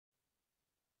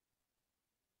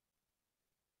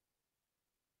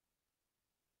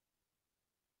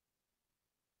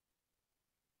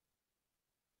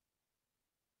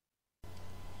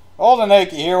Old and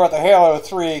Naked here with the Halo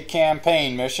 3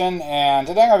 campaign mission, and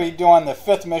today I'm going to be doing the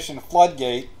 5th mission,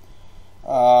 Floodgate,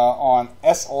 on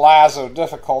SLASO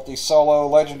difficulty, solo,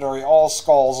 legendary, all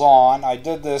skulls on. I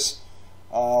did this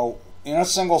in a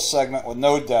single segment with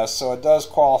no deaths, so it does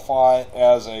qualify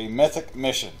as a mythic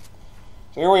mission.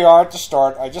 So here we are at the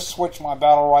start. I just switched my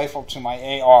battle rifle to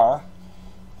my AR,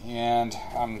 and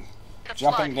I'm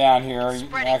jumping down here. You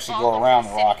can actually go around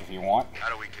the rock if you want.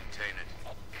 How do we contain it?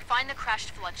 Find the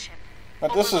crashed flood ship.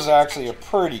 But this is actually a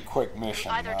pretty quick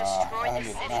mission. I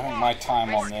think my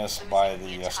time on this by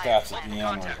the stats at the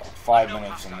end was like 5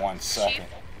 minutes and 1 second.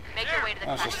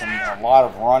 It's just a lot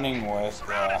of running with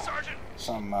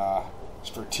some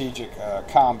strategic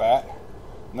combat.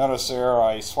 Notice there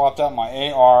I swapped out my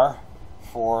AR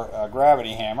for a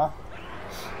gravity hammer.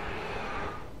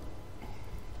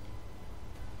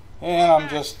 And I'm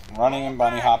just running and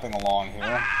bunny hopping along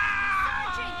here.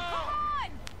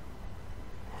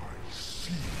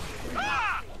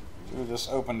 Through this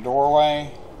open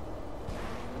doorway.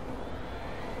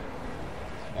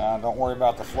 Now don't worry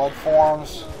about the flood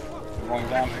forms. We're going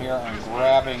down here and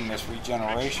grabbing this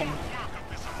regeneration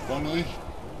thingy.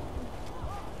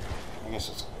 I guess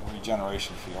it's a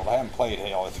regeneration field. I haven't played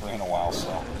Halo 3 in a while,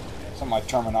 so some of my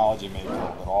terminology may be a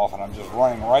little bit off, and I'm just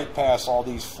running right past all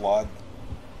these flood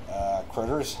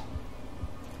critters.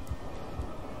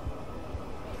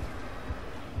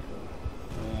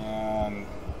 And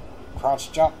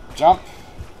crouch jump, jump,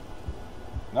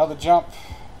 another jump,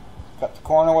 cut the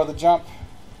corner with a jump.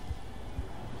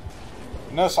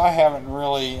 Notice I haven't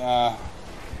really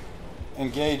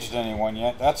engaged anyone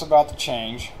yet. That's about to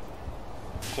change.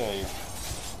 Okay,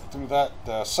 through that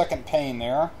second pane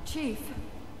there. Chief,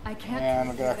 I can't. And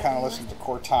we're gonna kind of listen to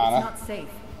Cortana. It's not safe.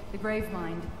 The grave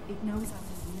mind. It knows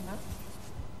I'm up.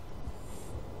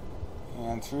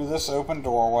 And through this open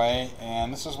doorway,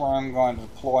 and this is where I'm going to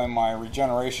deploy my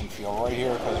regeneration field right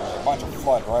here, because there's a bunch of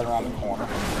flood right around the corner.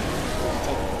 So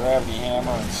take the gravity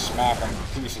hammer and smack them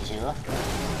to pieces here.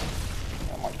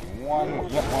 That might be one more.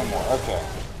 Yep, one more. Okay.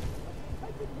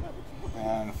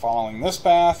 And following this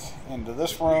path into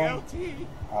this room,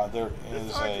 there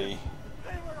is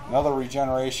another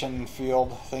regeneration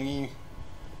field thingy.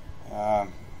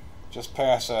 Just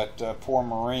past that poor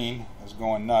Marine is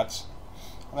going nuts.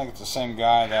 I think it's the same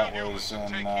guy that was in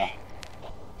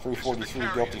 343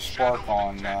 Guilty Spark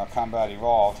on Combat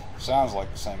Evolved. Sounds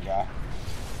like the same guy.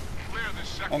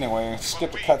 Anyway,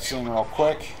 skip the cutscene real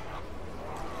quick.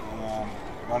 And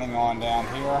running on down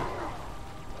here.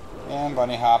 And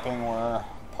bunny hopping where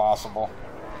possible.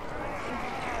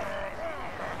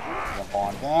 Jump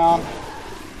on down.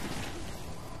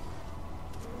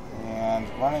 And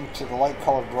running to the light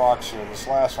colored rocks here. This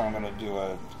last one I'm going to do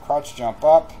a crouch jump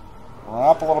up. Run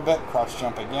up a little bit, crouch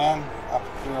jump again, up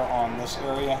here on this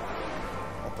area.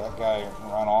 Let that guy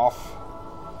run off.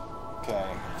 Okay,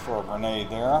 throw a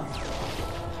grenade there.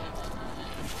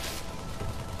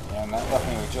 And that left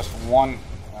me with just one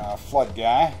flood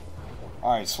guy.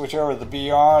 Alright, switch over to the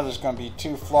BR. There's going to be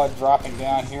 2 flood dropping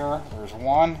down here. There's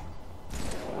 1.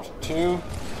 There's 2.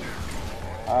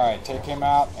 Alright, take him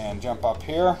out and jump up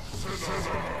here.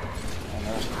 And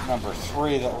there's number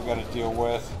 3 that we've got to deal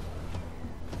with.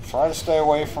 Try to stay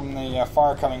away from the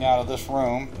fire coming out of this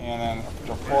room, and then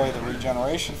deploy the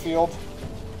regeneration field.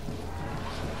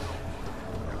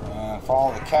 And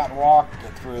follow the catwalk,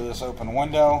 get through this open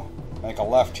window, make a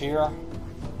left here.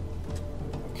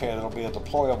 Okay, there'll be a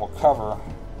deployable cover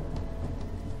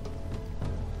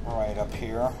right up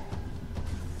here.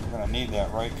 We're going to need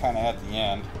that right kind of at the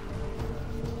end.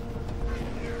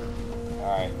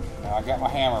 Alright, now I got my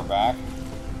hammer back.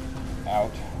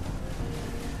 Out.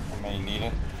 I may need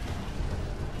it.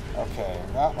 Okay,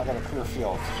 now I got a clear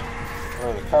field.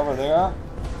 Throw the cover there.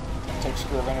 Takes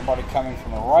care of anybody coming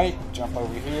from the right. Jump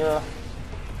over here.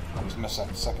 I just missed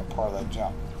that second part of that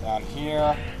jump. Down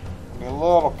here. Be a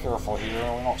little careful here.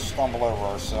 We don't stumble over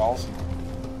ourselves.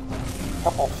 A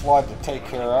couple flood to take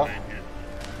care of.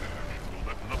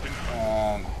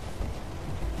 And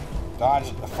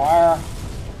dodge the fire.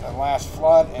 Get that last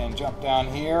flood and jump down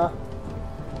here.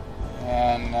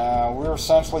 And we're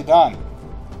essentially done.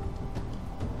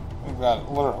 We've got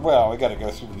we got to go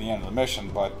through to the end of the mission,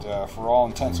 but for all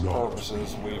intents and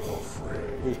purposes,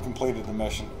 we've completed the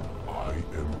mission. I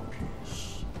am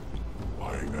peace.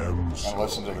 I am. And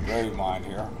listen to the grave mine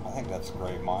here. I think that's a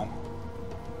grave mine.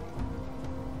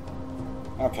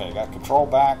 Okay, got control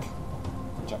back.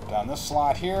 Jump down this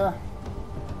slot here,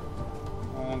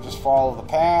 and just follow the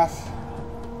path.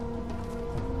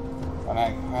 And I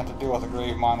have to deal with the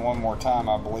grave mine one more time,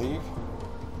 I believe.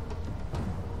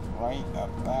 Right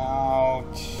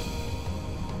about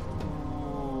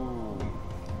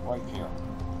right here.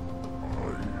 I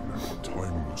am a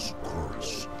timeless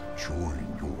chorus.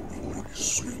 Join your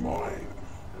voice with mine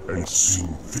and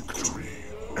sing victory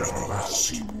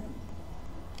everlasting.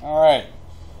 Alright,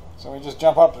 so we just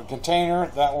jump up to the container.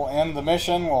 That will end the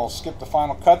mission. We'll skip the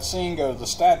final cutscene, go to the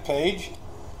stat page.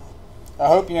 I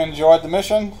hope you enjoyed the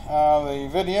mission, the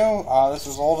video. This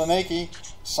is Old and Achy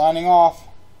signing off.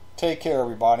 Take care,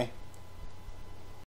 everybody.